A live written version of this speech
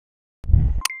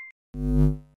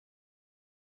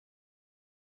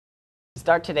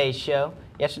start today's show,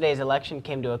 yesterday's election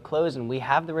came to a close and we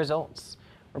have the results.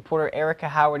 Reporter Erica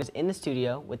Howard is in the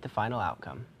studio with the final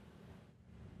outcome.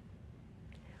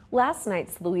 Last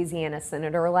night's Louisiana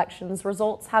Senator elections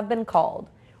results have been called.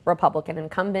 Republican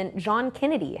incumbent John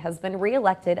Kennedy has been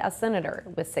reelected as senator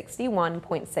with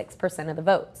 61.6% of the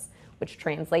votes, which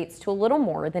translates to a little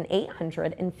more than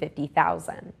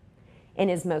 850,000. In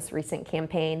his most recent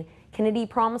campaign, Kennedy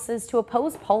promises to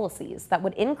oppose policies that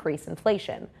would increase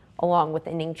inflation, along with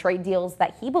ending trade deals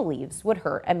that he believes would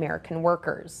hurt American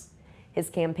workers. His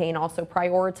campaign also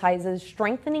prioritizes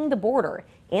strengthening the border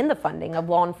and the funding of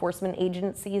law enforcement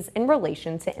agencies in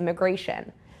relation to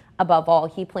immigration. Above all,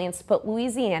 he plans to put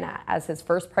Louisiana as his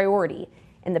first priority.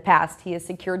 In the past, he has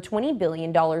secured $20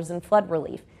 billion in flood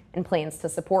relief and plans to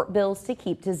support bills to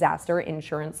keep disaster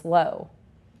insurance low.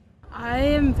 I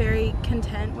am very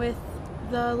content with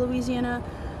the Louisiana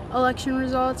election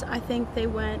results. I think they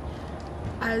went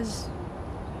as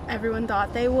everyone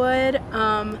thought they would.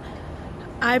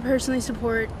 I personally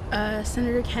support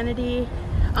Senator Kennedy,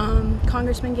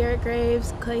 Congressman Garrett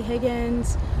Graves, Clay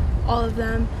Higgins, all of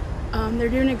them. They're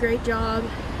doing a great job,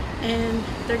 and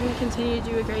they're going to continue to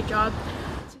do a great job.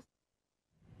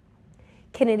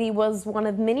 Kennedy was one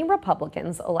of many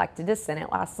Republicans elected to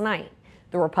Senate last night.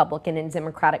 The Republican and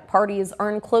Democratic parties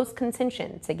are in close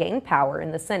contention to gain power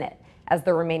in the Senate, as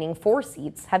the remaining 4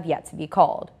 seats have yet to be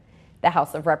called. The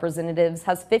House of Representatives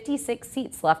has 56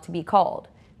 seats left to be called.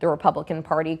 The Republican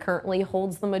Party currently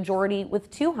holds the majority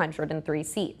with 203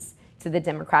 seats, to the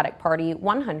Democratic Party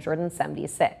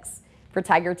 176. For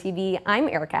Tiger TV, I'm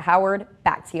Erica Howard.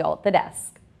 Back to y'all at the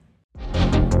desk.